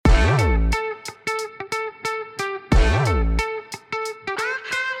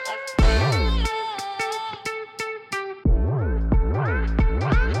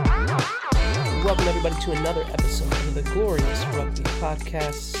everybody, to another episode of the Glorious Rugby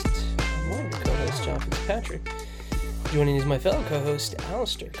Podcast. I'm one of the co-hosts, John Fitzpatrick. Joining is my fellow co-host,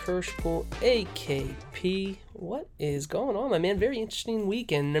 Alistair Kirschpool, AKP. What is going on, my man? Very interesting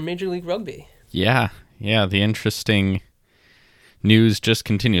weekend in Major League Rugby. Yeah, the interesting news just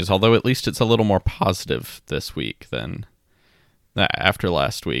continues, although at least it's a little more positive this week than after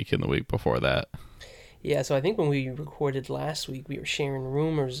last week and the week before that. Yeah, so I think when we recorded last week, we were sharing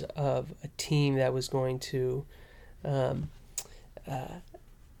rumors of a team that was going to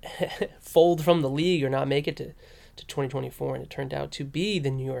fold from the league or not make it to 2024, and it turned out to be the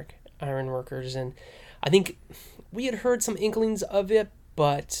New York Ironworkers. And I think we had heard some inklings of it,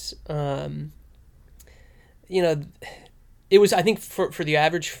 but it was, I think, for the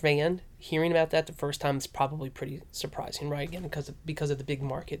average fan, hearing about that the first time is probably pretty surprising, right? Again, because of the big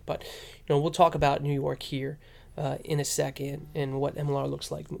market. But we'll talk about New York here in a second and what MLR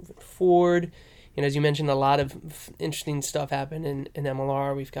looks like moving forward. As you mentioned, a lot of interesting stuff happened in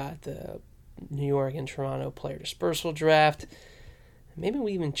MLR. We've got the New York and Toronto player dispersal draft. Maybe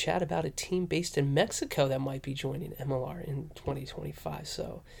we even chat about a team based in Mexico that might be joining MLR in 2025.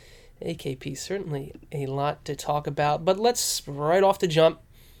 So AKP, certainly a lot to talk about. But let's, right off the jump,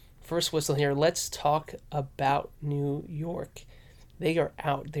 first whistle here, let's talk about New York. They are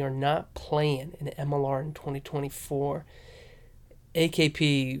out. They are not playing in MLR in 2024.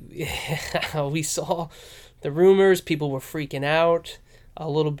 AKP, we saw the rumors. People were freaking out a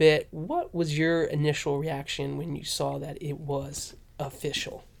little bit. What was your initial reaction when you saw that it was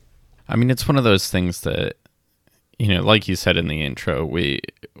official? I mean, it's one of those things that, like you said in the intro, we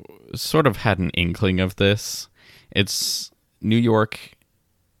sort of had an inkling of this. It's New York.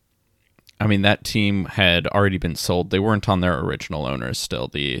 I mean, that team had already been sold. They weren't on their original owners still.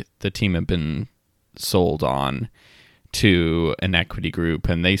 The team had been sold on to an equity group,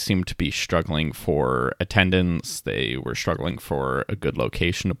 and they seemed to be struggling for attendance. They were struggling for a good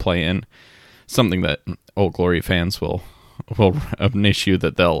location to play in, something that Old Glory fans will an issue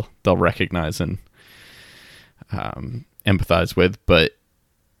that they'll recognize and empathize with. But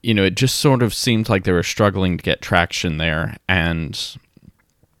it just sort of seemed like they were struggling to get traction there, and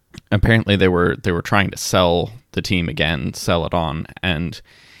apparently they were trying to sell the team again, sell it on. And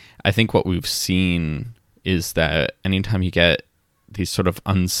I think what we've seen is that anytime you get these sort of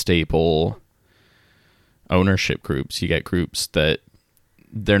unstable ownership groups, you get groups that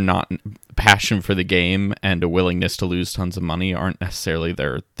they're not, passion for the game and a willingness to lose tons of money aren't necessarily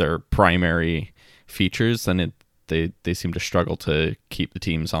their primary features, then they seem to struggle to keep the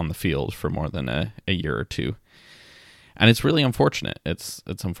teams on the field for more than a year or two. And it's really unfortunate. It's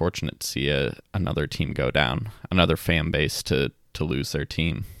unfortunate to see another team go down, another fan base to lose their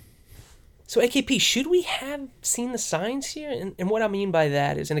team. So AKP, should we have seen the signs here? And what I mean by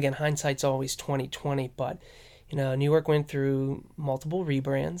that is, and again, hindsight's always 20/20, but New York went through multiple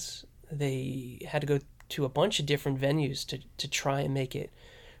rebrands. They had to go to a bunch of different venues to try and make it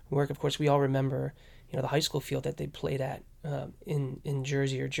work. Of course, we all remember the high school field that they played at in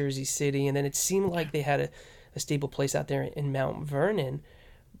Jersey or Jersey City, and then it seemed like they had a stable place out there in Mount Vernon.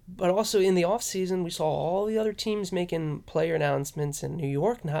 But also in the offseason, we saw all the other teams making player announcements and New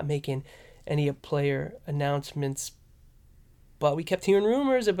York not making any player announcements. But we kept hearing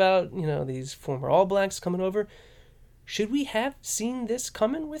rumors about, these former All Blacks coming over. Should we have seen this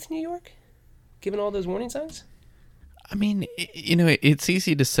coming with New York, given all those warning signs? I mean, it's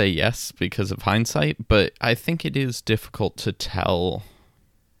easy to say yes because of hindsight, but I think it is difficult to tell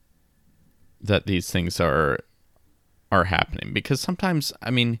that these things are happening, because sometimes,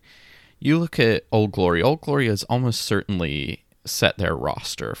 I mean, you look at Old Glory. Old Glory has almost certainly set their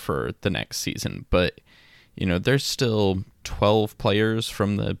roster for the next season, but there's still 12 players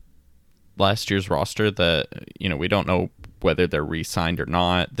from the last year's roster that we don't know whether they're re-signed or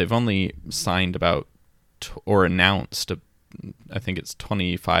not. They've only signed about or announced I think it's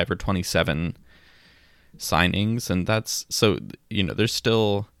 25 or 27 signings, and that's so there's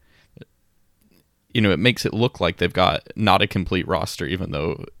still it makes it look like they've got not a complete roster, even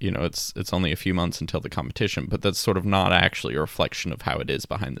though it's only a few months until the competition, but that's sort of not actually a reflection of how it is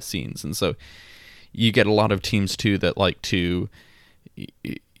behind the scenes. And so you get a lot of teams too that like to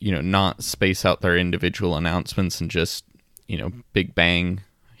not space out their individual announcements and just big bang,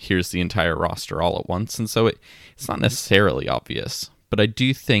 here's the entire roster all at once. And so it's not necessarily obvious, but I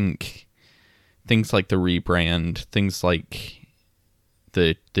do think things like the rebrand, things like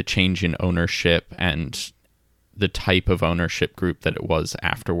the change in ownership and the type of ownership group that it was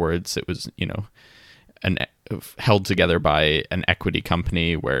afterwards. It was, held together by an equity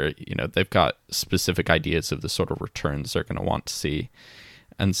company where, they've got specific ideas of the sort of returns they're going to want to see.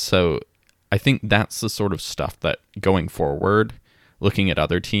 And so I think that's the sort of stuff that going forward, looking at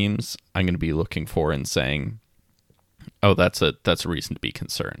other teams, I'm going to be looking for and saying, oh, that's a reason to be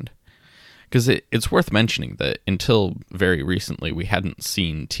concerned. Because it's worth mentioning that until very recently, we hadn't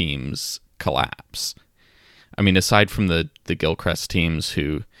seen teams collapse. I mean, aside from the Gilchrist teams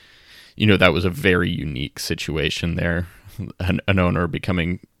who, that was a very unique situation there. An owner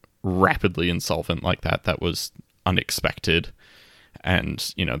becoming rapidly insolvent like that was unexpected.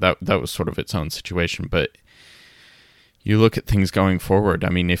 And, that was sort of its own situation. But you look at things going forward. I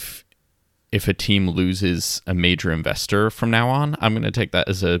mean, if a team loses a major investor from now on, I'm going to take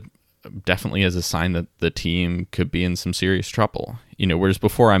that definitely as a sign that the team could be in some serious trouble. Whereas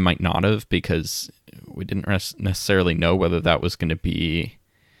before I might not have, because we didn't necessarily know whether that was going to be,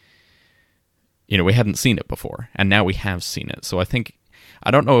 we hadn't seen it before, and now we have seen it. So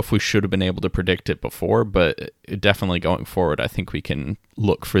I don't know if we should have been able to predict it before, but definitely going forward, I think we can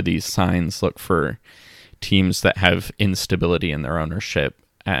look for these signs, look for teams that have instability in their ownership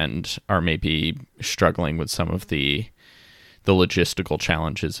and are maybe struggling with some of the logistical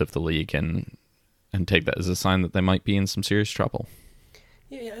challenges of the league, and take that as a sign that they might be in some serious trouble.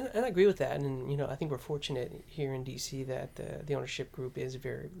 Yeah, and I agree with that. And I think we're fortunate here in DC that the ownership group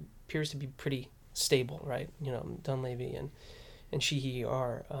appears to be pretty stable, right? Dunleavy and Sheehy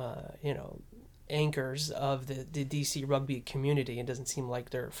are anchors of the DC rugby community. It doesn't seem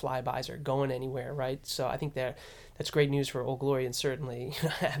like their flybys are going anywhere, right? So I think that's great news for Old Glory, and certainly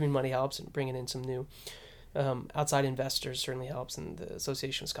having money helps, and bringing in some new outside investors certainly helps, and the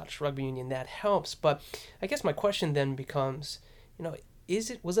Association of Scottish Rugby Union, that helps. But I guess my question then becomes,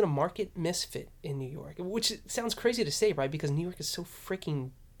 was it a market misfit in New York? Which sounds crazy to say, right? Because New York is so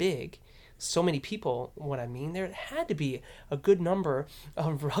freaking big, so many people. What I mean, there had to be a good number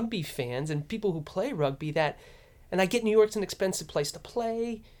of rugby fans and people who play rugby and I get New York's an expensive place to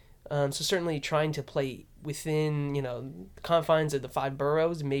play, so certainly trying to play within the confines of the 5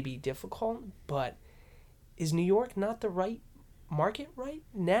 boroughs may be difficult, but is New York not the right market right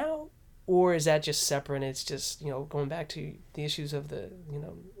now? Or is that just separate and it's just, going back to the issues of the,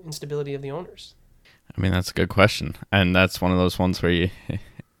 instability of the owners? I mean, that's a good question. And that's one of those ones where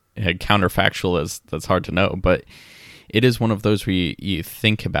counterfactual that's hard to know. But it is one of those where you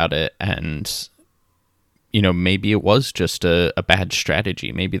think about it and, maybe it was just a bad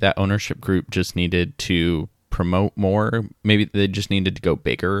strategy. Maybe that ownership group just needed to promote more. Maybe they just needed to go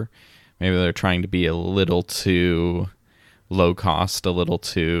bigger. Maybe they're trying to be a little too low cost, a little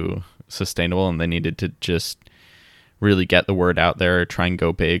too sustainable, and they needed to just really get the word out there, try and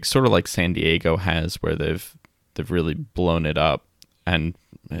go big, sort of like San Diego has, where they've really blown it up, and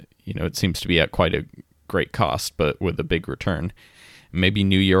it seems to be at quite a great cost, but with a big return. Maybe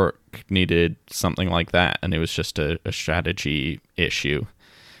New York needed something like that, and it was just a strategy issue.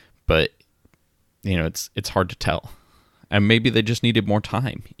 But it's hard to tell. And maybe they just needed more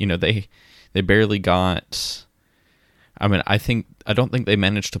time. They barely got. I mean, I don't think they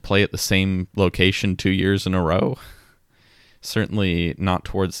managed to play at the same location 2 years in a row. Certainly not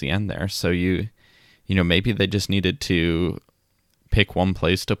towards the end there. So maybe they just needed to pick one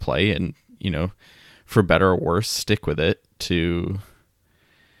place to play, and for better or worse, stick with it to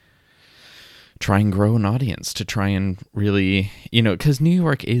try and grow an audience, to try and really, because New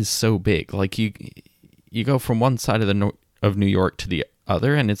York is so big. Like you go from one side of New York to the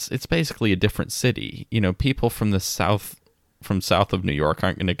other, and it's basically a different city. People from south of New York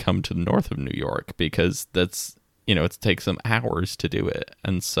aren't going to come to the north of New York, because that's it takes them hours to do it.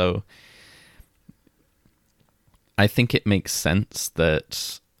 And so I think it makes sense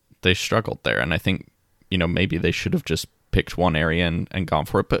that they struggled there, and I think maybe they should have just picked one area and gone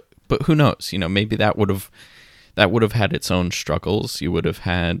for it. But who knows? Maybe that would have had its own struggles. You would have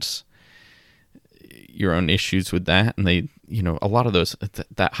had your own issues with that, and they, a lot of those,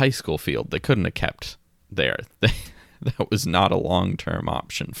 that high school field, they couldn't have kept there. That was not a long-term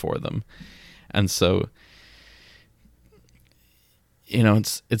option for them. And so,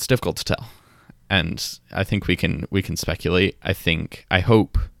 it's difficult to tell. And I think we can speculate. I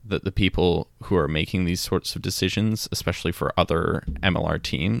hope that the people who are making these sorts of decisions, especially for other MLR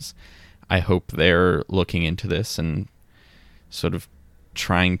teams, I hope they're looking into this and sort of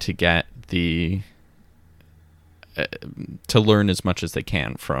trying to get to learn as much as they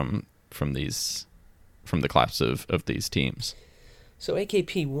can from the collapse of these teams. So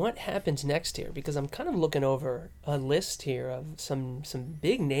AKP, what happens next here? Because I'm kind of looking over a list here of some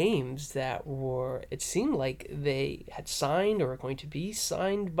big names that it seemed like they had signed or were going to be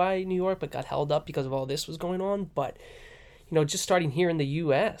signed by New York, but got held up because of all this was going on. But, just starting here in the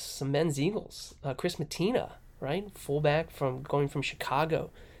U.S., some men's Eagles, Chris Mattina, right? Fullback going from Chicago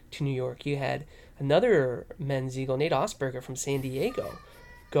to New York. You had another men's Eagle, Nate Osberger from San Diego,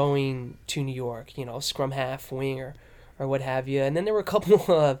 going to New York, scrum half, wing, or what have you. And then there were a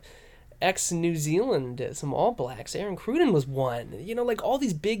couple of ex-New Zealand, some All Blacks. Aaron Cruden was one. Like all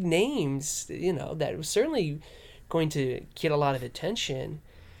these big names, that was certainly going to get a lot of attention.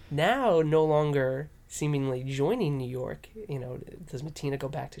 Now, no longer seemingly joining New York. Does Matina go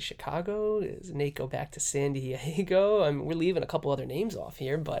back to Chicago? Does Nate go back to San Diego? I mean, we're leaving a couple other names off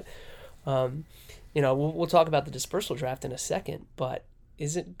here, but, we'll talk about the dispersal draft in a second, but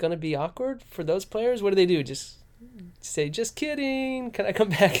is it going to be awkward for those players? What do they do? Just say, just kidding, can I come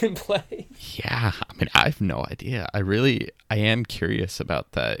back and play? Yeah, I mean, I have no idea. I am curious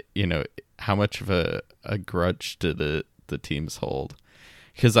about that. How much of a grudge do the teams hold?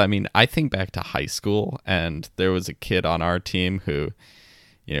 Because, I mean, I think back to high school, and there was a kid on our team who,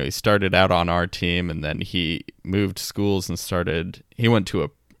 he started out on our team, and then he moved schools and he went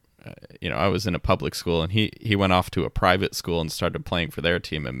to I was in a public school, and he went off to a private school and started playing for their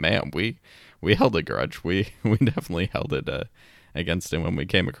team, and man, we held a grudge. We definitely held it against him when we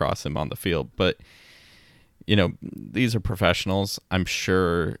came across him on the field. But, these are professionals. I'm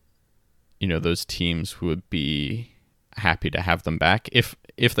sure, those teams would be happy to have them back. If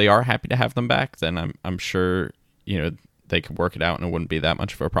they are happy to have them back, then I'm sure, they could work it out and it wouldn't be that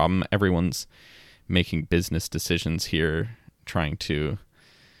much of a problem. Everyone's making business decisions here, trying to,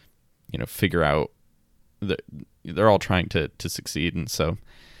 figure out they're all trying to succeed. And so,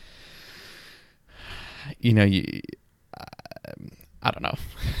 I don't know.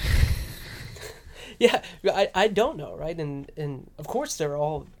 Yeah, I don't know, right? And of course they're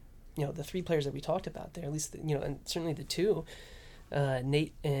all, the three players that we talked about there, at least, and certainly the two,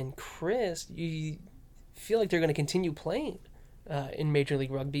 Nate and Chris, you feel like they're going to continue playing in Major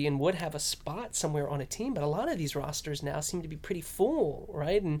League Rugby and would have a spot somewhere on a team. But a lot of these rosters now seem to be pretty full,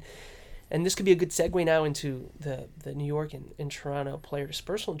 right? And this could be a good segue now into the New York and Toronto player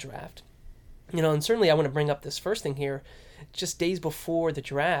dispersal draft. And certainly I want to bring up this first thing here. Just days before the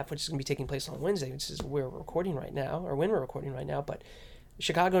draft, which is going to be taking place on Wednesday, which is where we're recording right now, or when we're recording right now, but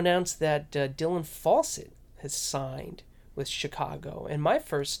Chicago announced that Dylan Fawcett has signed with Chicago. And my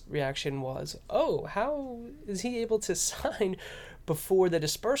first reaction was, oh, how is he able to sign before the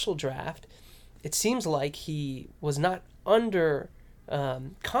dispersal draft? It seems like he was not under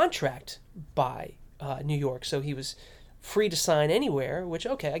contract by New York, so he was free to sign anywhere, which,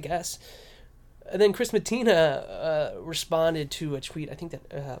 okay, I guess. And then Chris Matina responded to a tweet. I think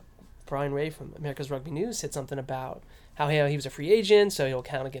that Brian Ray from America's Rugby News said something about how he was a free agent, so he'll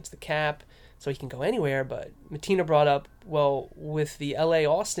count against the cap, so he can go anywhere. But Matina brought up, well, with the LA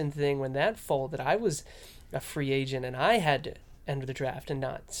Austin thing, when that folded, I was a free agent and I had to enter the draft and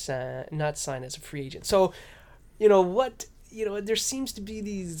not sign as a free agent. So, there seems to be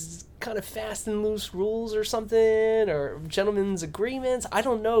these kind of fast and loose rules or something, or gentlemen's agreements. I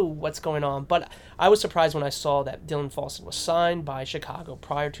don't know what's going on, but I was surprised when I saw that Dylan Fawcett was signed by Chicago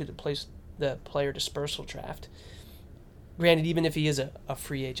prior to the player dispersal draft. Granted, even if he is a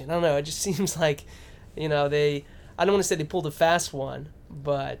free agent. I don't know, it just seems like, I don't want to say they pulled a fast one,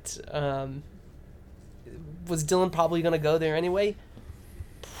 but was Dylan probably going to go there anyway?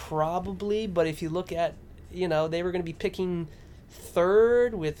 Probably, but if you look at, they were going to be picking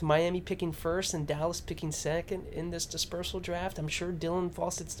third with Miami picking first and Dallas picking second in this dispersal draft. I'm sure Dylan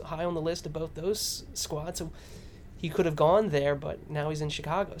Fawcett's high on the list of both those squads, so he could have gone there, but now he's in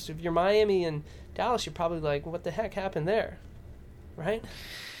Chicago. So if you're Miami and Dallas, you're probably like, what the heck happened there, right?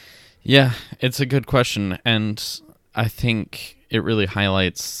 Yeah, it's a good question, and I think it really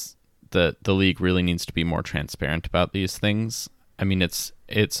highlights that the league really needs to be more transparent about these things. I mean,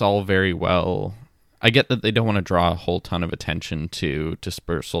 it's all very well. I get that they don't want to draw a whole ton of attention to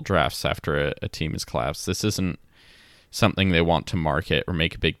dispersal drafts after a team is collapsed. This isn't something they want to market or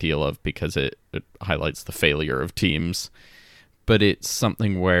make a big deal of because it highlights the failure of teams. But it's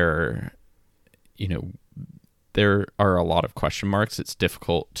something where, there are a lot of question marks. It's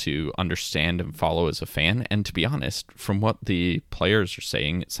difficult to understand and follow as a fan. And to be honest, from what the players are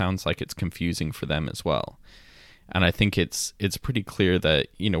saying, it sounds like it's confusing for them as well. And I think it's pretty clear that,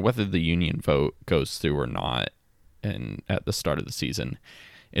 whether the union vote goes through or not, and at the start of the season,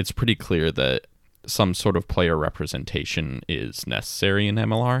 it's pretty clear that some sort of player representation is necessary in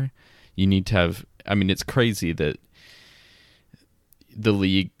MLR. You need to have, it's crazy that the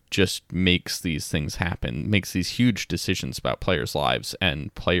league just makes these things happen, makes these huge decisions about players' lives,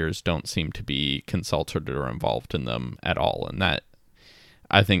 and players don't seem to be consulted or involved in them at all. And that,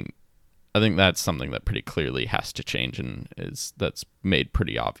 I think that's something that pretty clearly has to change, and that's made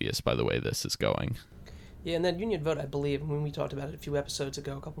pretty obvious by the way this is going. Yeah, and that union vote, I believe, when we talked about it a few episodes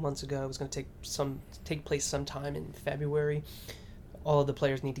ago, a couple months ago, it was going to take place sometime in February. All of the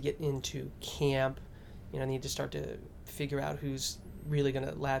players need to get into camp. Need to start to figure out who's really going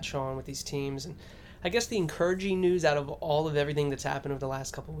to latch on with these teams. And I guess the encouraging news out of all of everything that's happened over the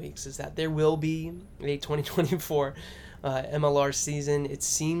last couple of weeks is that there will be a 2024 MLR season. It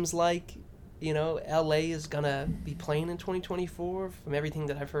seems like LA is going to be playing in 2024 from everything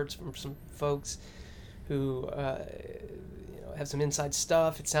that I've heard from some folks who have some inside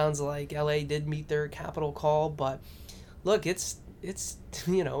stuff. It sounds like LA did meet their capital call, but look, it's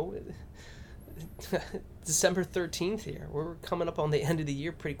December 13th here. We're coming up on the end of the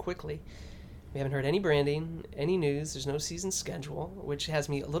year pretty quickly. We haven't heard any branding, any news. There's no season schedule, which has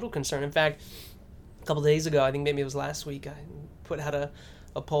me a little concerned. In fact, a couple days ago, I think maybe it was last week, I put out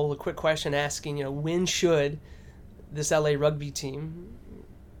a poll, a quick question asking, when should this LA rugby team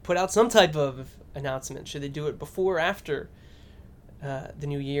put out some type of announcement? Should they do it before or after the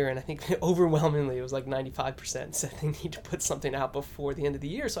new year? And I think overwhelmingly it was like 95% said they need to put something out before the end of the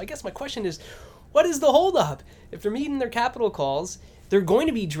year. So I guess my question is, what is the holdup? If they're meeting their capital calls, they're going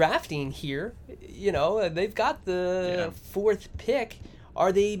to be drafting here. They've got the fourth pick.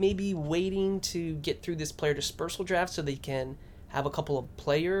 Are they maybe waiting to get through this player dispersal draft so they can have a couple of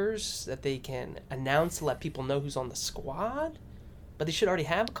players that they can announce to let people know who's on the squad? But they should already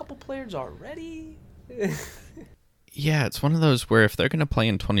have a couple players already. Yeah, it's one of those where if they're going to play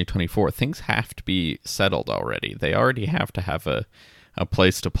in 2024, things have to be settled already. They already have to have a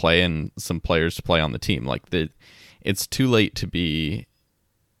place to play and some players to play on the team. It's too late to be...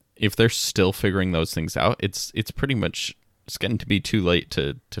 If they're still figuring those things out, it's pretty much... It's getting to be too late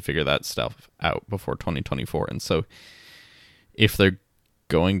to figure that stuff out before 2024. And so if they're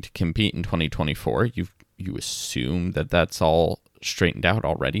going to compete in 2024, you assume that that's all straightened out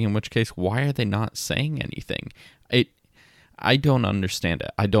already, in which case, why are they not saying anything? I don't understand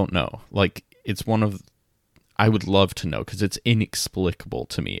it. I don't know. It's one of... I would love to know, because it's inexplicable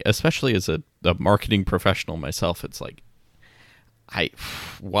to me, especially as a marketing professional myself. It's like,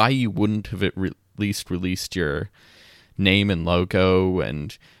 why you wouldn't have at least released your name and logo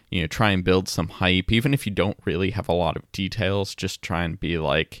and try and build some hype, even if you don't really have a lot of details. Just try and be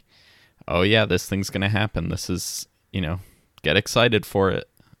like, oh yeah, this thing's gonna happen. This is get excited for it.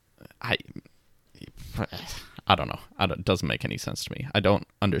 I don't know. It doesn't make any sense to me. I don't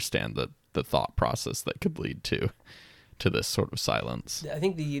understand the thought process that could lead to this sort of silence. I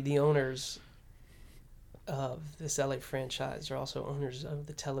think the owners of this LA franchise are also owners of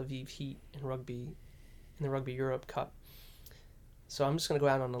the Tel Aviv Heat in the Rugby Europe Cup. So I'm just going to go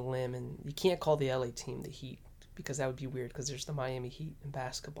out on a limb, and you can't call the LA team the Heat because that would be weird, because there's the Miami Heat in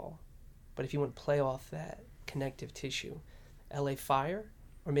basketball. But if you want to play off that connective tissue, LA Fire,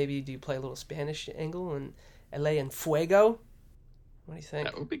 or maybe do you play a little Spanish angle and LA and Fuego? What do you think?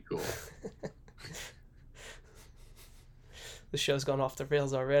 That would be cool. The show's gone off the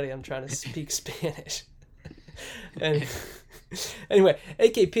rails already. I'm trying to speak Spanish. And anyway,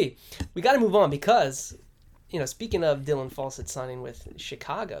 AKP, we got to move on because, speaking of Dylan Fawcett signing with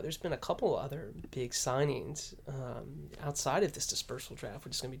Chicago, there's been a couple other big signings outside of this dispersal draft,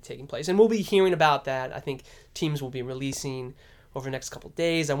 which is going to be taking place. And we'll be hearing about that. I think teams will be releasing over the next couple of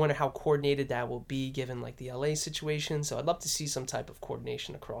days. I wonder how coordinated that will be given the LA situation. So I'd love to see some type of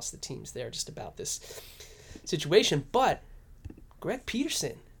coordination across the teams there just about this situation. But Greg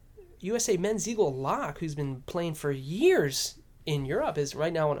Peterson, USA men's Eagle lock, who's been playing for years in Europe, is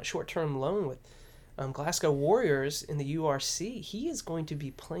right now on a short-term loan with Glasgow Warriors in the URC. He is going to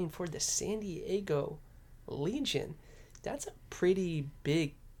be playing for the San Diego Legion. That's a pretty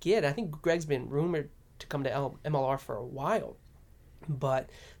big get. I think Greg's been rumored to come to MLR for a while. But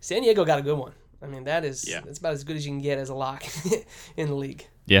San Diego got a good one. I mean, that's about as good as you can get as a lock in the league.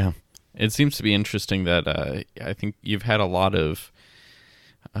 Yeah. It seems to be interesting that I think you've had a lot of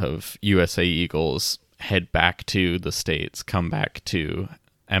USA Eagles head back to the States, come back to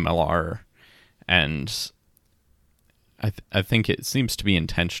MLR, and I think it seems to be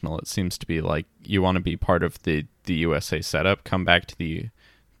intentional. It seems to be like you want to be part of the USA setup, come back to the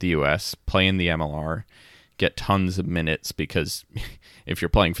US, play in the MLR, get tons of minutes, because if you're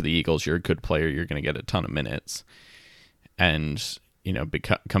playing for the Eagles, you're a good player, you're going to get a ton of minutes, and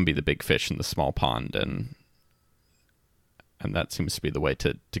come be the big fish in the small pond, and that seems to be the way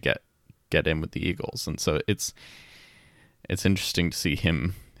to get in with the Eagles. And so it's interesting to see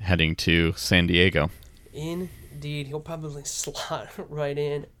him heading to San Diego. Indeed, he'll probably slot right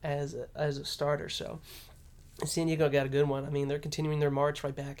in as a starter. So San Diego got a good one. I mean, they're continuing their march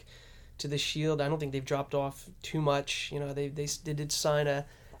right back to the Shield. I don't think they've dropped off too much. They did sign a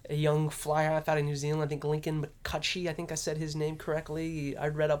a young fly half out of New Zealand. I think Lincoln McCutcheon, I think I said his name correctly. I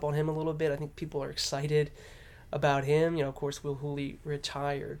read up on him a little bit. I think people are excited about him. Of course, Will Hooley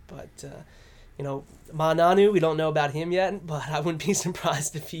retired, but Mananu, we don't know about him yet, but I wouldn't be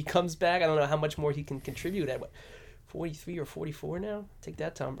surprised if he comes back. I don't know how much more he can contribute at 43 or 44 now. Take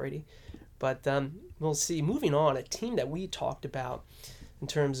that, Tom Brady. But we'll see. Moving on, a team that we talked about in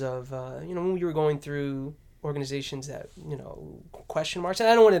terms of when we were going through organizations that question marks, and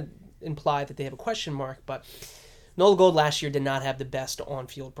I don't want to imply that they have a question mark, but Nola Gold last year did not have the best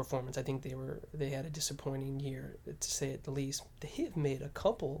on-field performance. I think they had a disappointing year, to say it the least. They have made a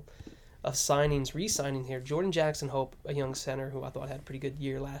couple of signings, re-signing here. Jordan Jackson Hope, a young center who I thought had a pretty good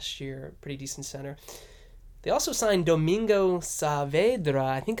year last year, pretty decent center. They also signed Domingo Saavedra,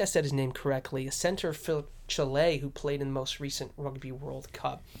 I think I said his name correctly, a center for Chile who played in the most recent Rugby World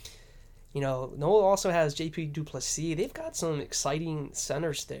Cup. Nola also has JP Duplessis. They've got some exciting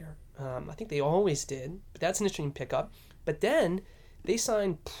centers there. I think they always did, but that's an interesting pickup. But then they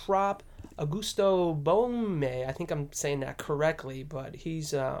signed prop Augusto Bome. I think I'm saying that correctly, but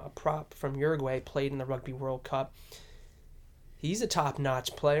he's a prop from Uruguay, played in the Rugby World Cup. He's a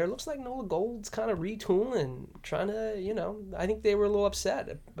top-notch player. Looks like Nola Gold's kind of retooling, trying to, I think they were a little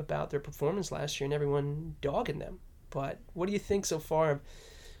upset about their performance last year and everyone dogging them. But what do you think so far of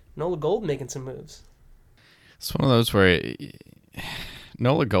Nola Gold making some moves? It's one of those where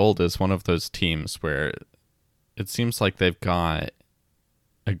Nola Gold is one of those teams where it seems like they've got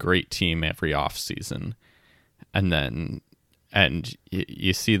a great team every offseason, and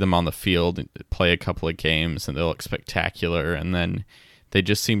you see them on the field play a couple of games and they look spectacular, and then they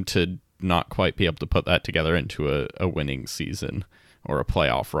just seem to not quite be able to put that together into a winning season or a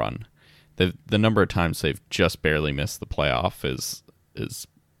playoff run. The number of times they've just barely missed the playoff is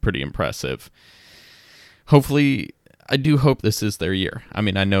pretty impressive. Hopefully, I do hope this is their year. I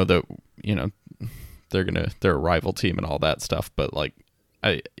mean, I know that they're a rival team and all that stuff, but like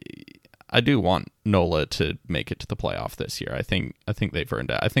I do want Nola to make it to the playoff this year. I think they've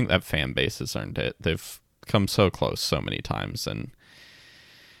earned it. I think that fan base has earned it. They've come so close so many times, and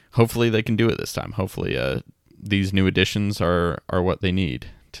hopefully they can do it this time. Hopefully these new additions are what they need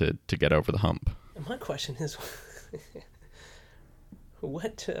to get over the hump. My question is,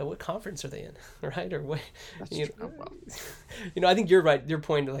 what conference are they in, right? Or what? That's true. Well. I think you're right. Your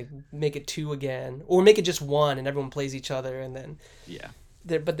point to make it 2 again, or make it just 1, and everyone plays each other, and then yeah.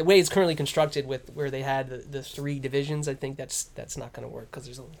 But the way it's currently constructed, with where they had the 3 divisions, I think that's not going to work because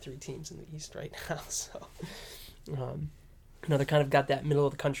there's only 3 teams in the East right now. So, they kind of got that middle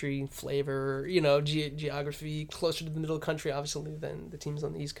of the country flavor, geography closer to the middle of the country, obviously, than the teams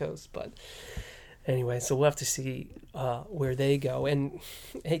on the East Coast. But anyway, so we'll have to see where they go. And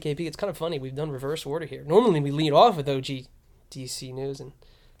hey, KP, it's kind of funny. We've done reverse order here. Normally we lead off with OG DC news, and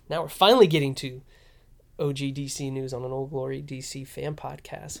now we're finally getting to OG DC news on an Old Glory DC fan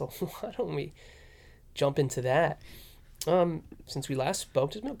podcast. So why don't we jump into that? Since we last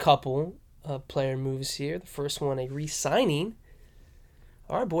spoke, there's been a couple player moves here. The first one, a re-signing.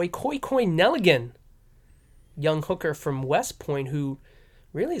 Our boy Koi Nelligan, young hooker from West Point, who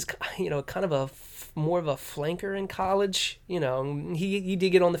really is kind of more of a flanker in college. He did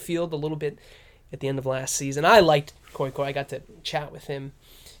get on the field a little bit at the end of last season. I liked Koi. I got to chat with him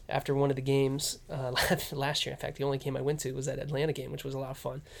after one of the games last year. In fact, the only game I went to was that Atlanta game, which was a lot of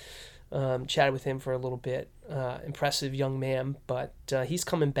fun. Chatted with him for a little bit. Impressive young man, but he's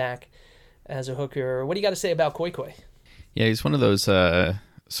coming back as a hooker. What do you got to say about Koi? Yeah, he's one of those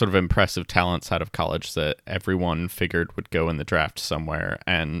sort of impressive talents out of college that everyone figured would go in the draft somewhere,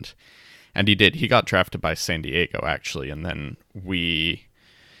 and he did. He got drafted by San Diego, actually, and then we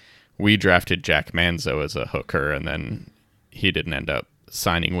drafted Jack Manzo as a hooker, and then he didn't end up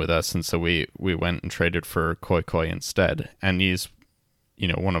signing with us, and so we went and traded for Koi instead. And he's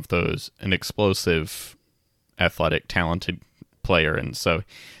one of those, an explosive, athletic, talented player, and so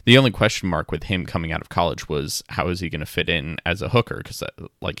the only question mark with him coming out of college was how is he going to fit in as a hooker, because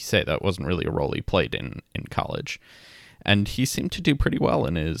like you say, that wasn't really a role he played in college. And he seemed to do pretty well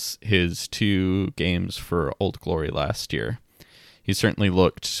in his 2 games for Old Glory last year. He certainly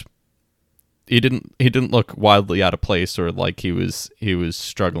looked. He didn't look wildly out of place or like he was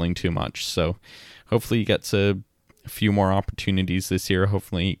struggling too much. So hopefully he gets a few more opportunities this year.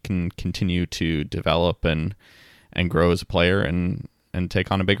 Hopefully he can continue to develop and grow as a player and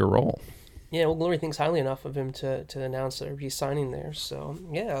take on a bigger role. Yeah, well, Glory thinks highly enough of him to announce that he's signing there. So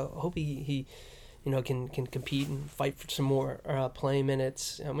yeah, I hope he can compete and fight for some more playing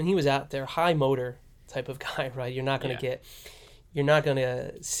minutes. When he was out there, high motor type of guy, right? You're not going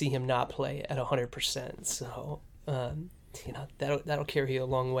to see him not play at 100%. So that'll carry you a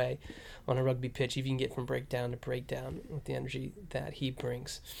long way on a rugby pitch if you can get from breakdown to breakdown with the energy that he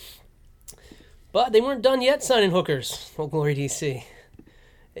brings. But they weren't done yet signing hookers. Old Glory DC.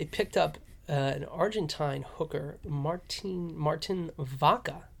 They picked up an Argentine hooker, Martin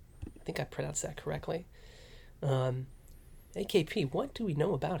Vaca. I think I pronounced that correctly. AKP, what do we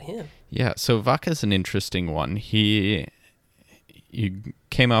know about him? Yeah, so Vaca's an interesting one. He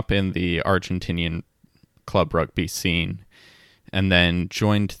came up in the Argentinian club rugby scene and then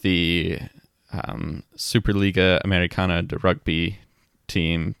joined the Superliga Americana de Rugby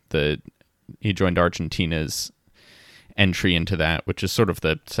team. He joined Argentina's entry into that, which is sort of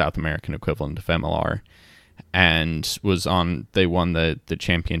the South American equivalent of MLR, and they won the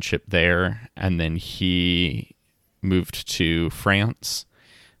championship there, and then he moved to France,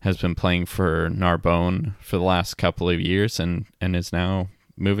 has been playing for Narbonne for the last couple of years, and is now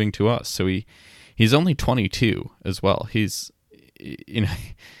moving to us. So he's only 22 as well. He's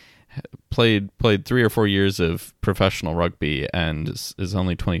played 3 or 4 years of professional rugby and is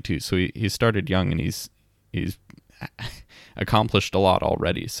only 22. So he started young, and he's accomplished a lot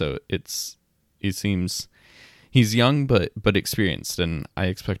already. So he's young but experienced, and I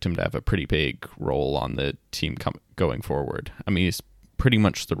expect him to have a pretty big role on the team going forward. I mean, he's pretty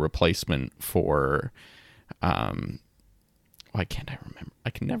much the replacement for why can't I remember? I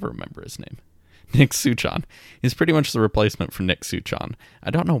can never remember his name. Nick Suchon. He's pretty much the replacement for Nick Suchon.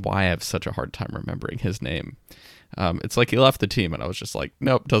 I don't know why I have such a hard time remembering his name. It's like he left the team and I was just like,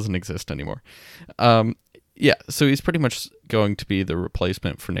 nope, doesn't exist anymore. Yeah, so he's pretty much going to be the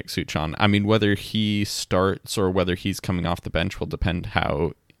replacement for Nick Suchon. I mean, whether he starts or whether he's coming off the bench will depend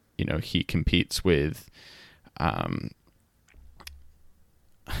how, he competes with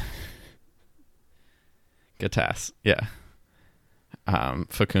Gattas. Yeah.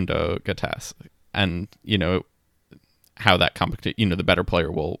 Facundo Gattas. And, how that competition, the better player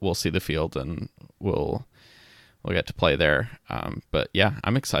will see the field and will get to play there. But yeah,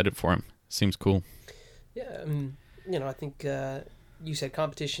 I'm excited for him. Seems cool. Yeah, I think you said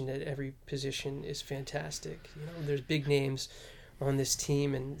competition at every position is fantastic. There's big names on this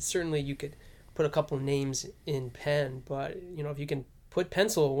team, and certainly you could put a couple of names in pen, but, if you can put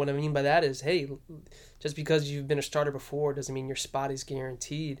pencil, what I mean by that is, hey, just because you've been a starter before doesn't mean your spot is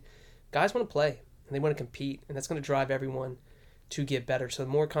guaranteed. Guys want to play, and they want to compete, and that's going to drive everyone to get better. So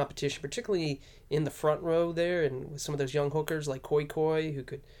more competition, particularly in the front row there, and with some of those young hookers like Koi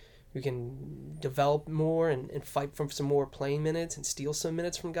who can develop more and fight for some more playing minutes and steal some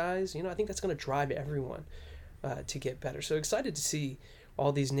minutes from guys. I think that's going to drive everyone to get better. So excited to see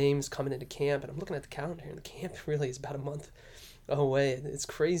all these names coming into camp. And I'm looking at the calendar here, and the camp really is about a month away. It's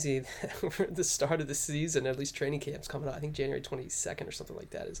crazy that we're at the start of the season, at least training camp's coming up. I think January 22nd or something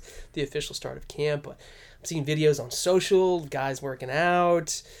like that is the official start of camp. But I'm seeing videos on social, guys working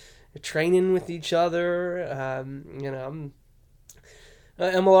out, training with each other.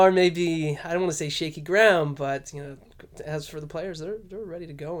 MLR may be, I don't want to say shaky ground, but as for the players, they're ready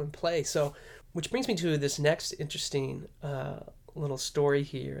to go and play. So, which brings me to this next interesting little story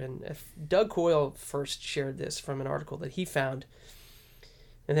here. And if Doug Coyle first shared this from an article that he found,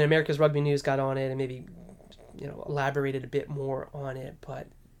 and then America's Rugby News got on it and maybe elaborated a bit more on it. But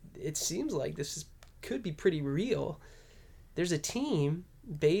it seems like could be pretty real. There's a team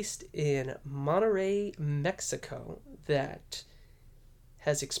based in Monterrey, Mexico, that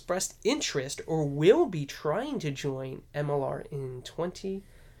has expressed interest or will be trying to join MLR in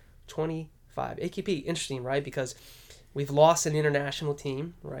 2025. AKP, interesting, right? Because we've lost an international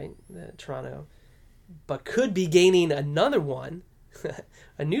team, right, Toronto, but could be gaining another one,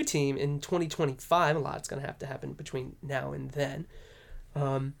 a new team in 2025. A lot's going to have to happen between now and then.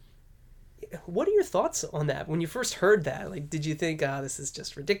 What are your thoughts on that? When you first heard that, did you think, this is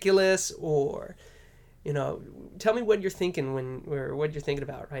just ridiculous, or... tell me what you're thinking what you're thinking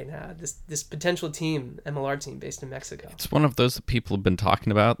about right now. This potential team, MLR team based in Mexico. It's one of those that people have been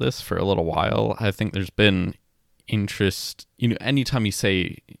talking about this for a little while. I think there's been interest. Anytime you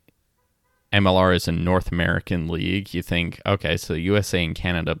say MLR is a North American league, you think, okay, so USA and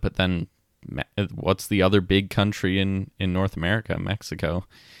Canada, but then what's the other big country in North America? Mexico.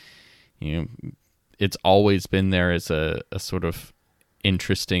 It's always been there as a sort of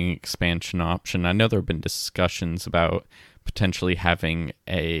interesting expansion option. I know there have been discussions about potentially having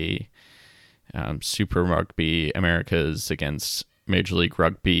a Super Rugby Americas against Major League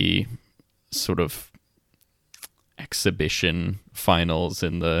Rugby sort of exhibition finals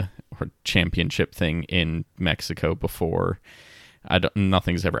or championship thing in Mexico before.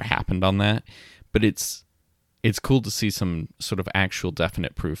 Nothing's ever happened on that, but it's cool to see some sort of actual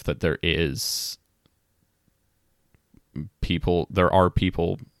definite proof that there is there are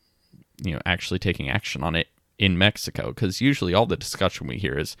people, actually taking action on it in Mexico, because usually all the discussion we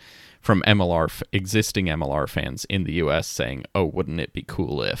hear is from existing MLR fans in the U.S. saying, "Oh, wouldn't it be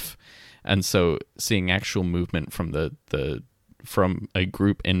cool if?" And so seeing actual movement from from a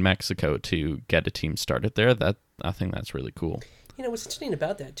group in Mexico to get a team started there, that I think that's really cool. What's interesting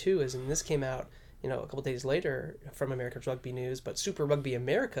about that too is, and this came out, a couple days later from America's Rugby News, but Super Rugby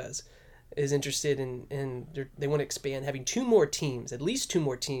Americas is interested in they want to expand, having at least two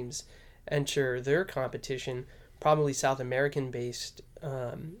more teams enter their competition, probably South American based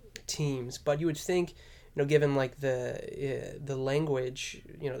teams. But you would think, given like the language,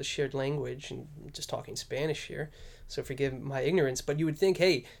 the shared language, and just talking Spanish here, so forgive my ignorance, but you would think,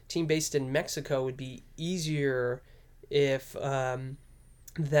 hey, team based in Mexico would be easier if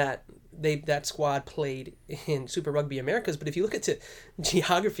that squad played in Super Rugby Americas. But if you look at the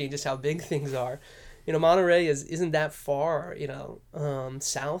geography and just how big things are, Monterrey isn't that far,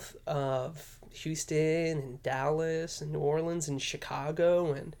 south of Houston and Dallas and New Orleans and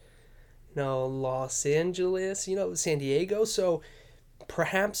Chicago and Los Angeles, San Diego. So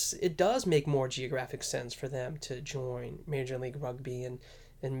perhaps it does make more geographic sense for them to join Major League Rugby, and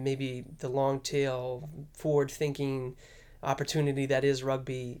maybe the long tail, forward-thinking opportunity that is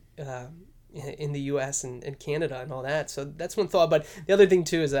rugby in the U.S. and Canada and all that. So that's one thought. But the other thing,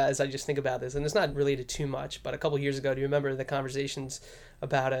 too, is as I just think about this, and it's not related too much, but a couple of years ago, do you remember the conversations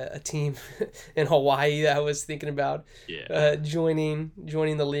about a team in Hawaii that I was thinking about joining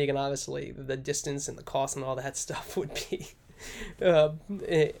the league? And obviously the distance and the cost and all that stuff would be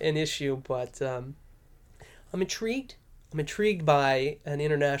an issue. But I'm intrigued. I'm intrigued by an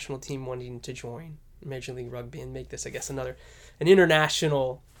international team wanting to join Major League Rugby and make this, I guess, an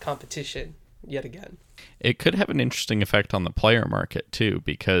international competition yet again. It could have an interesting effect on the player market too,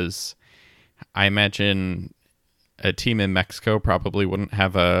 because I imagine a team in Mexico probably wouldn't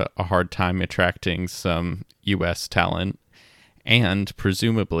have a hard time attracting some U.S. talent, and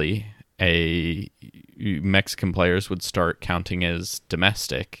presumably Mexican players would start counting as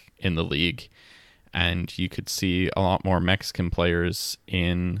domestic in the league, and you could see a lot more Mexican players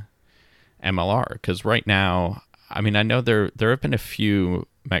in MLR. Because right now, I mean, I know there have been a few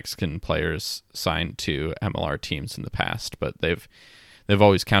Mexican players signed to MLR teams in the past, but they've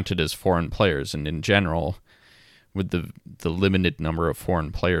always counted as foreign players. And in general, with the limited number of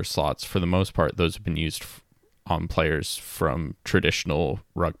foreign player slots, for the most part, those have been used on players from traditional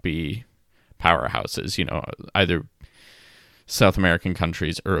rugby powerhouses, either South American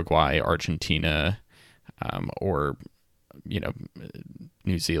countries, Uruguay, Argentina, or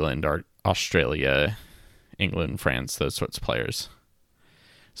New Zealand, or Australia, England, France, those sorts of players.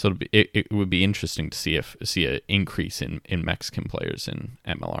 So it would be interesting to see an increase in Mexican players in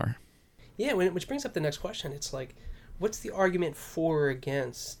MLR. Yeah, which brings up the next question. It's like, what's the argument for or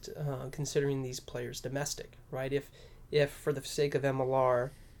against considering these players domestic, right? If for the sake of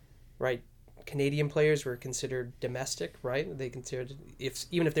MLR, right, Canadian players were considered domestic, right? They considered,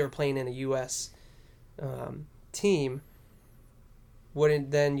 even if they were playing in a U.S. Team,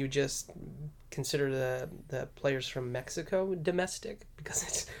 wouldn't then you just consider the players from Mexico domestic because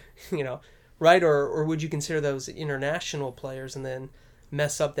it's right, or would you consider those international players and then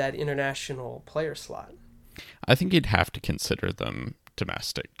mess up that international player slot? I think you'd have to consider them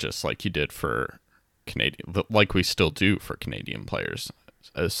domestic, just like you did for Canadian, like we still do for Canadian players.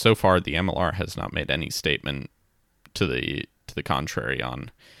 So far, the MLR has not made any statement to the contrary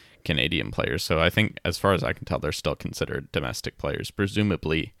on Canadian players. So I think, as far as I can tell, they're still considered domestic players,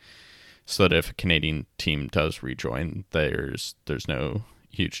 presumably, so that if a Canadian team does rejoin, there's no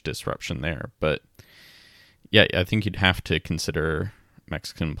huge disruption there. But yeah, I think you'd have to consider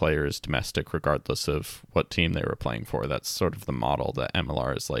Mexican players domestic regardless of what team they were playing for. That's sort of the model that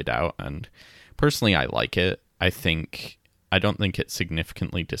MLR has laid out, and personally I like it. I don't think it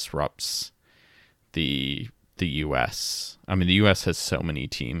significantly disrupts the US. I mean, the US has so many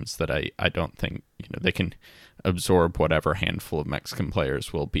teams that I don't think they can absorb whatever handful of Mexican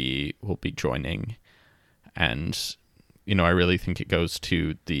players will be joining. And I really think it goes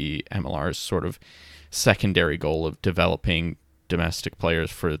to the MLR's sort of secondary goal of developing domestic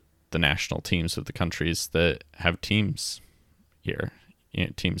players for the national teams of the countries that have teams here,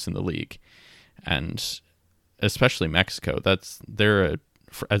 teams in the league. And especially Mexico,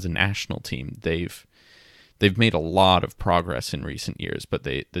 as a national team, they've made a lot of progress in recent years, but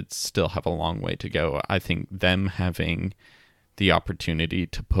they still have a long way to go. I think them having the opportunity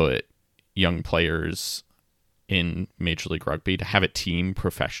to put young players in Major League Rugby, to have a team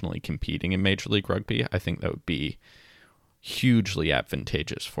professionally competing in Major League Rugby, I think that would be hugely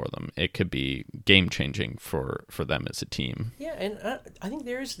advantageous for them. It could be game changing for them as a team. Yeah, and I think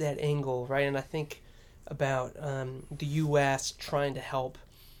there is that angle, right? And I think about the U.S. trying to help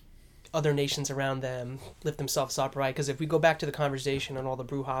other nations around them lift themselves up, right? Because if we go back to the conversation on all the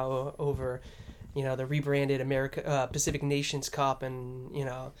brouhaha over, the rebranded Pacific Nations Cup, and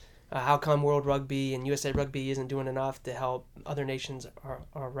how come World Rugby and USA Rugby isn't doing enough to help other nations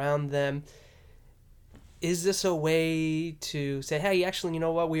around them? Is this a way to say, hey, actually, you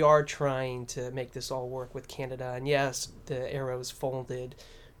know what? We are trying to make this all work with Canada, and yes, the arrow's folded,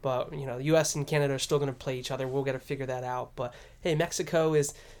 but the U.S. and Canada are still going to play each other. We'll got to figure that out. But hey, Mexico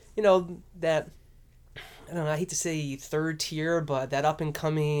is, that, I don't know, I hate to say third tier, but that up and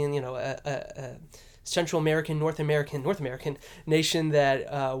coming, a Central American, North American nation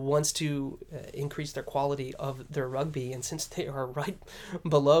that wants to increase their quality of their rugby. And since they are right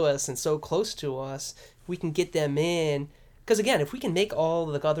below us and so close to us, we can get them in. Because again, if we can make all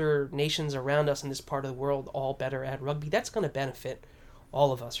the other nations around us in this part of the world all better at rugby, that's going to benefit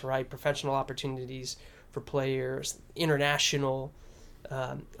all of us, right? Professional opportunities for players, international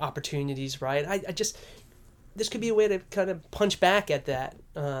opportunities, right? I just, this could be a way to kind of punch back at that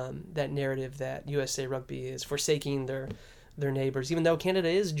that narrative that USA Rugby is forsaking their neighbors, even though Canada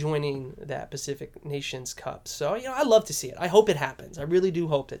is joining that Pacific Nations Cup. So I love to see it. I hope it happens. I really do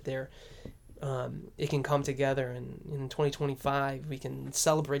hope that it can come together, and in 2025 we can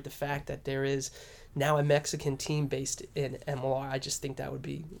celebrate the fact that there is now a Mexican team based in MLR. I just think that would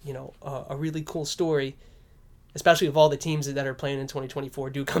be a really cool story, especially if all the teams that are playing in 2024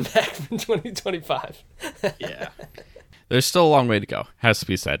 do come back in 2025. Yeah. There's still a long way to go, has to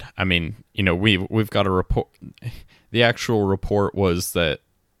be said. I mean, we've got a report. The actual report was that,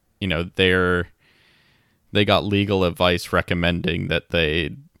 they got legal advice recommending that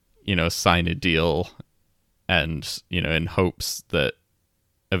they, sign a deal and, in hopes that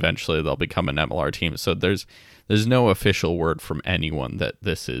eventually they'll become an MLR team. So there's no official word from anyone that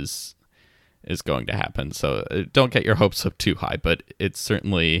this is going to happen. So don't get your hopes up too high, but it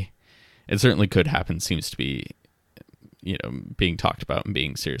certainly could happen. Seems to be, being talked about and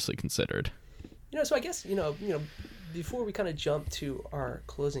being seriously considered. So I guess, before we kind of jump to our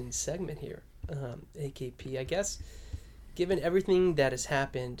closing segment here, AKP, I guess, given everything that has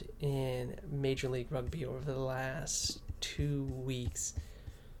happened in Major League Rugby over the last 2 weeks,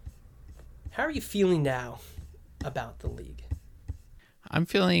 how are you feeling now about the league? I'm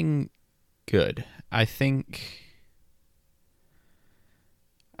feeling good. I think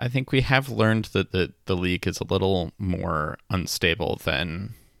we have learned that the league is a little more unstable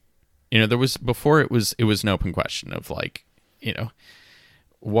than, there was before. It was an open question of like,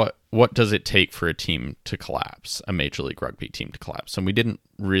 what does it take for a team to collapse, a Major League Rugby team to collapse? And we didn't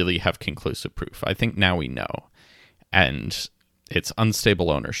really have conclusive proof. I think now we know, and it's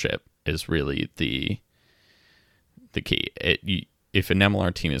unstable ownership is really the key. If an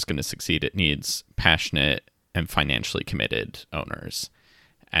MLR team is going to succeed, it needs passionate and financially committed owners.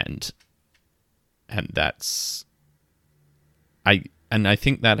 And that's, I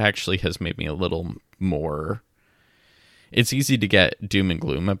think that actually has made me a little more, it's easy to get doom and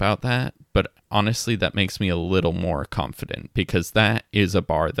gloom about that, but honestly that makes me a little more confident, because that is a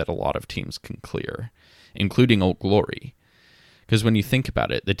bar that a lot of teams can clear, including Old Glory. Because when you think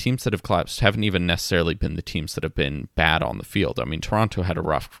about it, the teams that have collapsed haven't even necessarily been the teams that have been bad on the field. I mean, Toronto had a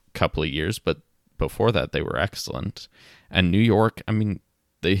rough couple of years, but before that they were excellent. And New York, I mean,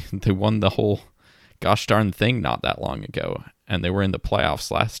 they won the whole gosh darn thing not that long ago, and they were in the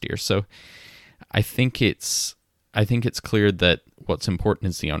playoffs last year. So I think it's clear that what's important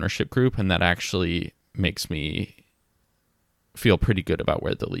is the ownership group, and that actually makes me feel pretty good about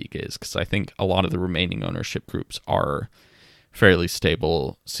where the league is, because I think a lot of the remaining ownership groups are fairly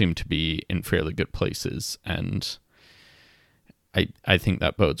stable, seem to be in fairly good places, and I think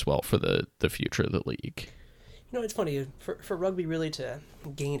that bodes well for the future of the league. It's funny, for rugby really to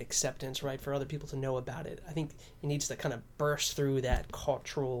gain acceptance, right, for other people to know about it, I think it needs to kind of burst through that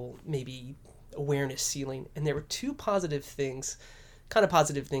cultural, maybe, awareness ceiling. And there were two positive things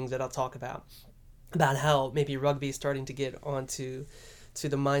that I'll talk about how maybe rugby is starting to get onto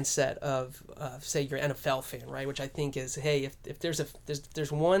the mindset of say, your NFL fan, right? Which I think is, hey, if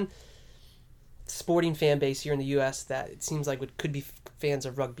there's one sporting fan base here in the U.S. that it seems like could be fans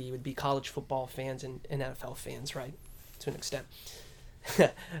of rugby, it would be college football fans and NFL fans, right? To an extent.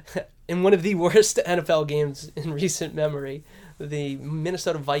 In one of the worst NFL games in recent memory, the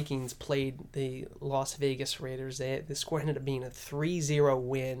Minnesota Vikings played the Las Vegas Raiders. The score ended up being a 3-0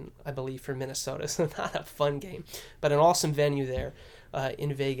 win, I believe, for Minnesota. So not a fun game, but an awesome venue there.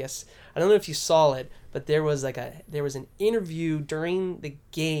 in Vegas. I don't know if you saw it, but there was an interview during the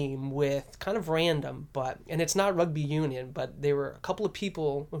game with kind of random, and it's not rugby union, but there were a couple of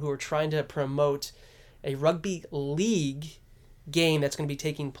people who were trying to promote a rugby league game that's going to be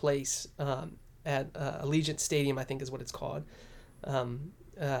taking place at Allegiant Stadium, I think is what it's called,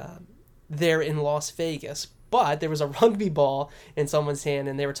 there in Las Vegas. But there was a rugby ball in someone's hand,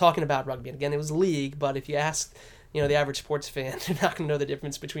 and they were talking about rugby. And again, it was league, but if you ask, the average sports fan, they're not going to know the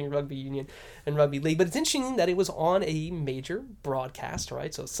difference between rugby union and rugby league. But it's interesting that it was on a major broadcast,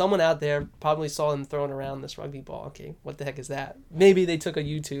 right? So someone out there probably saw them throwing around this rugby ball. Okay, what the heck is that? Maybe they took a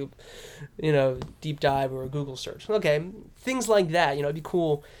YouTube, deep dive or a Google search. Okay, things like that. It'd be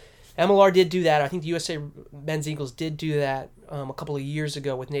cool. MLR did do that. I think the USA Men's Eagles did do that a couple of years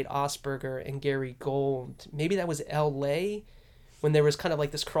ago with Nate Osberger and Gary Gold. Maybe that was LA when there was kind of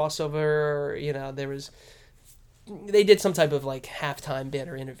like this crossover. They did some type of like halftime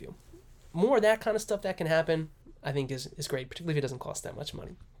banner interview. More of that kind of stuff that can happen, I think is great, particularly if it doesn't cost that much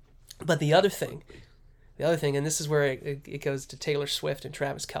money. But the other thing, and this is where it goes to Taylor Swift and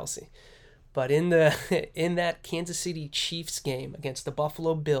Travis Kelce. But in that Kansas City Chiefs game against the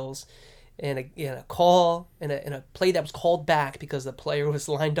Buffalo Bills, and a play that was called back because the player was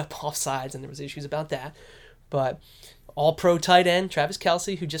lined up offsides, and there was issues about that. But all-pro tight end Travis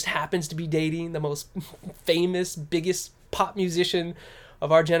Kelce, who just happens to be dating the most famous, biggest pop musician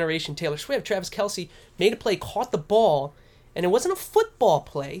of our generation, Taylor Swift. Travis Kelce made a play, caught the ball, and it wasn't a football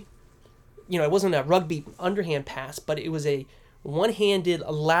play. It wasn't a rugby underhand pass, but it was a one-handed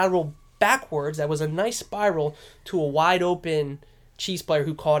lateral backwards that was a nice spiral to a wide open Chiefs player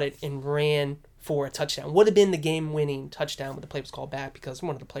who caught it and ran for a touchdown. Would have been the game-winning touchdown, but the play was called back because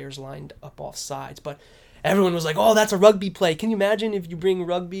one of the players lined up off sides. But everyone was like, "Oh, that's a rugby play." Can you imagine if you bring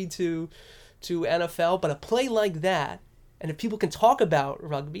rugby to NFL? But a play like that, and if people can talk about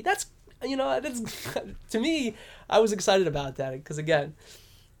rugby, that's to me, I was excited about that because again,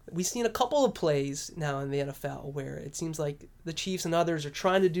 we've seen a couple of plays now in the NFL where it seems like the Chiefs and others are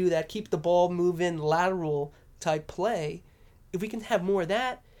trying to do that, keep the ball moving, lateral type play. If we can have more of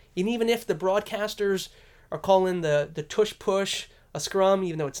that, and even if the broadcasters are calling the tush push a scrum,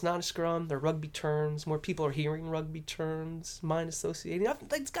 even though it's not a scrum, they're rugby terms, more people are hearing rugby terms, mind associating.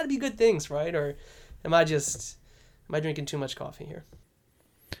 It's got to be good things, right? Or am I drinking too much coffee here?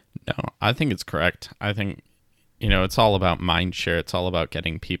 No, I think it's correct. I think it's all about mind share. It's all about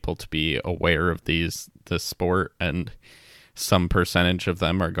getting people to be aware of the sport, and some percentage of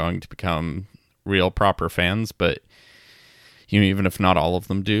them are going to become real proper fans. But even if not all of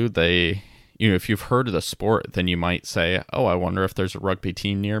them do, if you've heard of the sport, then you might say, "Oh, I wonder if there's a rugby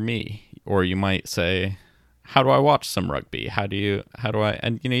team near me," or you might say, "How do I watch some rugby? How do I?"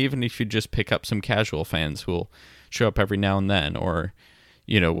 And even if you just pick up some casual fans who will show up every now and then, or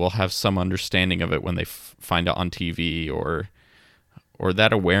will have some understanding of it when they find it on TV, or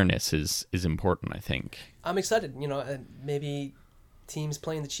that awareness is important, I think. I'm excited. Maybe teams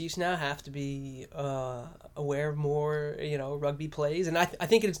playing the Chiefs now have to be aware of more, rugby plays. And I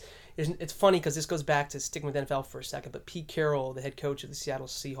think it's funny because this goes back to sticking with NFL for a second, but Pete Carroll, the head coach of the Seattle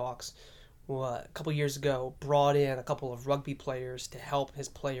Seahawks, a couple years ago brought in a couple of rugby players to help his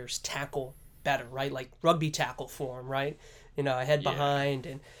players tackle better, right? Like rugby tackle form, right? A head behind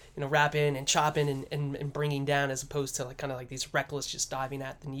and, wrapping and chopping and bringing down, as opposed to kind of these reckless just diving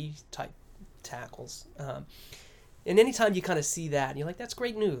at the knee type tackles. And anytime you kind of see that, you're like, that's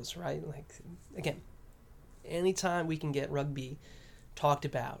great news, right? Like, again, anytime we can get rugby talked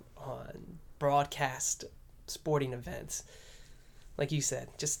about on broadcast sporting events, like you said,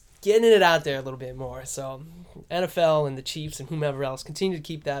 just getting it out there a little bit more. So NFL and the Chiefs and whomever else, continue to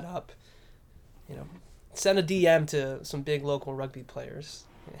keep that up. Send a DM to some big local rugby players.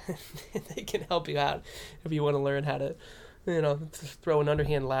 They can help you out if you want to learn how to, throw an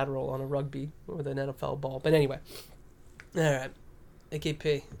underhand lateral on a rugby with an NFL ball. But anyway, all right,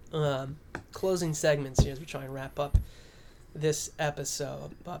 AKP. Closing segments here as we try and wrap up this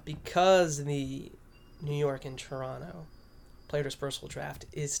episode. But because the New York and Toronto player dispersal draft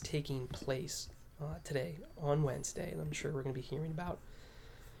is taking place today on Wednesday, and I'm sure we're going to be hearing about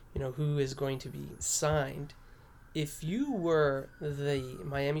who is going to be signed. If you were the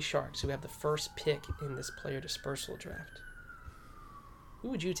Miami Sharks, who have the first pick in this player dispersal draft, who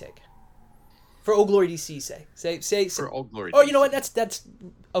would you take? For Old Glory DC, say. For Old Glory. Oh, you know what? That's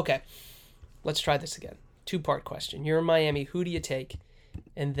okay. Let's try this again. 2-part question. You're in Miami. Who do you take?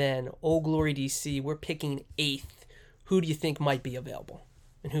 And then Old Glory DC. We're picking 8th. Who do you think might be available?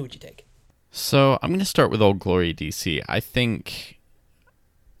 And who would you take? So I'm going to start with Old Glory DC. I think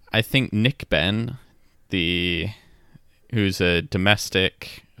Nick Ben, who's a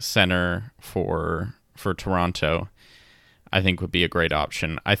domestic center for Toronto, I think would be a great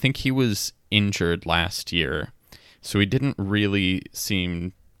option. I think he was injured last year, so he didn't really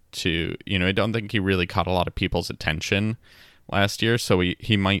seem to, I don't think he really caught a lot of people's attention last year, so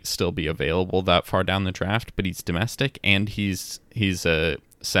he might still be available that far down the draft, but he's domestic, and he's a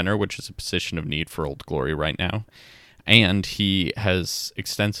center, which is a position of need for Old Glory right now. And he has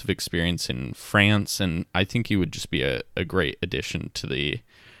extensive experience in France, and I think he would just be a great addition to the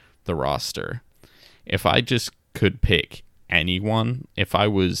roster. If I just could pick anyone, if I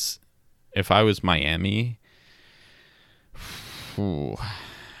was Miami,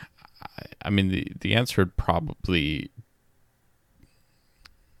 I mean, the answer would probably,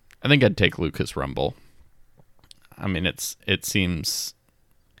 I think I'd take Lucas Rumble. I mean, it seems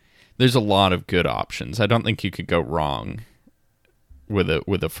there's a lot of good options. I don't think you could go wrong with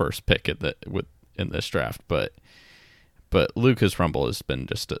a first pick in this draft, but Lucas Rumble has been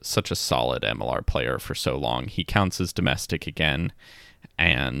just such a solid MLR player for so long. He counts as domestic again,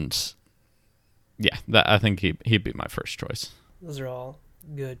 and yeah, I think he'd be my first choice. Those are all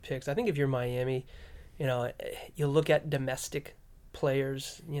good picks. I think if you're Miami, you look at domestic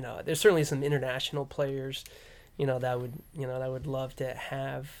players. There's certainly some international players, that would love to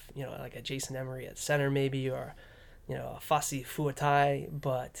have, like a Jason Emery at center maybe, or, a Fasi Fuatai.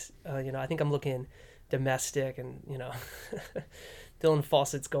 But, I think I'm looking domestic, and, Dylan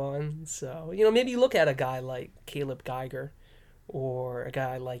Fawcett's gone. So, maybe you look at a guy like Caleb Geiger, or a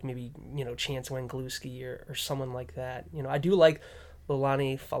guy like maybe, Chance Wengluski or someone like that. I do like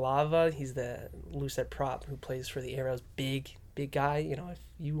Lolani Falava. He's the Lucet prop who plays for the Arrows. Big guy. If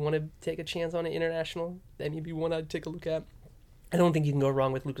you want to take a chance on an international, that may be one I'd take a look at. I don't think you can go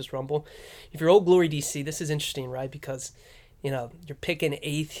wrong with Lucas Rumble. If you're Old Glory DC, this is interesting, right? Because, you're picking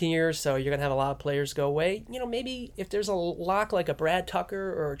 8th here, so you're going to have a lot of players go away. Maybe if there's a lock like a Brad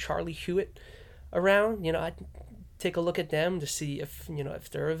Tucker or a Charlie Hewitt around, I'd take a look at them to see if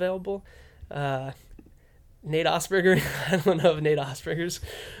they're available. Nate Osberger, I don't know if Nate Osberger's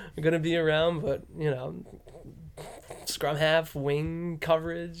going to be around, but, scrum half, wing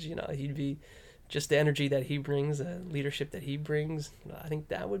coverage, he'd be just the energy that he brings, the leadership that he brings. I think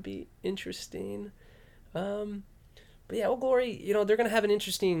that would be interesting. But yeah, Old Glory, they're going to have an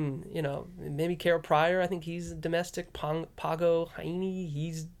interesting, maybe Carol Pryor. I think he's domestic. Pago Haini,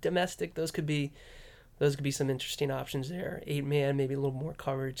 he's domestic. Those could be some interesting options there. 8-man, maybe a little more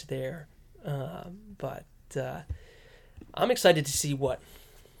coverage there. But I'm excited to see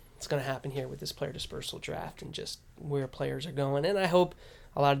what's going to happen here with this player dispersal draft and just where players are going. And I hope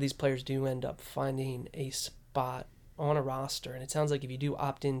a lot of these players do end up finding a spot on a roster. And it sounds like if you do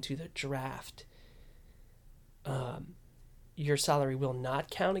opt into the draft, your salary will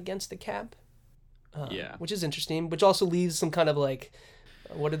not count against the cap. Which is interesting, which also leaves some kind of like,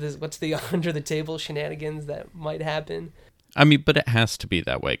 what's the under the table shenanigans that might happen. I mean, but it has to be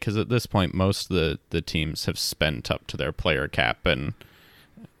that way, because at this point, most of the teams have spent up to their player cap and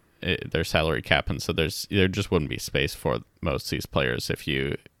their salary cap, and so there just wouldn't be space for most of these players if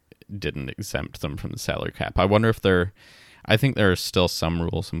you didn't exempt them from the salary cap. I wonder if I think there are still some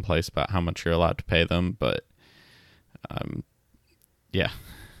rules in place about how much you're allowed to pay them, but yeah,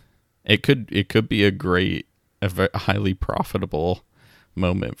 it could be a very highly profitable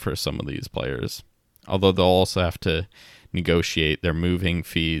moment for some of these players. Although they'll also have to negotiate their moving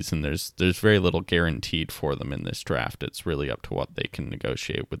fees, and there's very little guaranteed for them in this draft. It's really up to what they can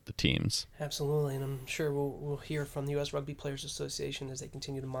negotiate with the teams. Absolutely, and I'm sure we'll hear from the U.S. Rugby Players Association as they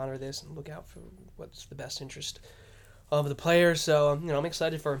continue to monitor this and look out for what's the best interest of the players. So, I'm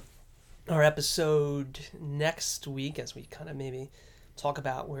excited for our episode next week as we kind of maybe talk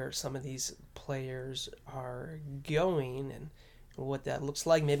about where some of these players are going and what that looks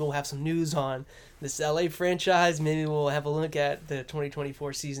like. Maybe we'll have some news on this LA franchise. Maybe we'll have a look at the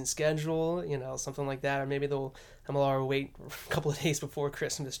 2024 season schedule, something like that. Or maybe they'll MLR will wait a couple of days before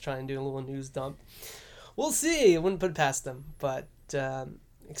Christmas, try and do a little news dump. We'll see. I wouldn't put it past them. But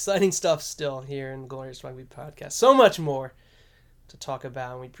exciting stuff still here in Glorious Rugby Podcast. So much more to talk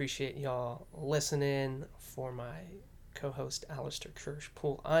about. And we appreciate y'all listening. For my co-host, Alistair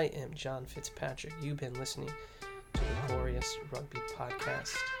Kirschpool, I am John Fitzpatrick. You've been listening to the Glorious Rugby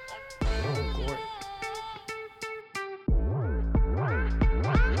Podcast. Oh, glory.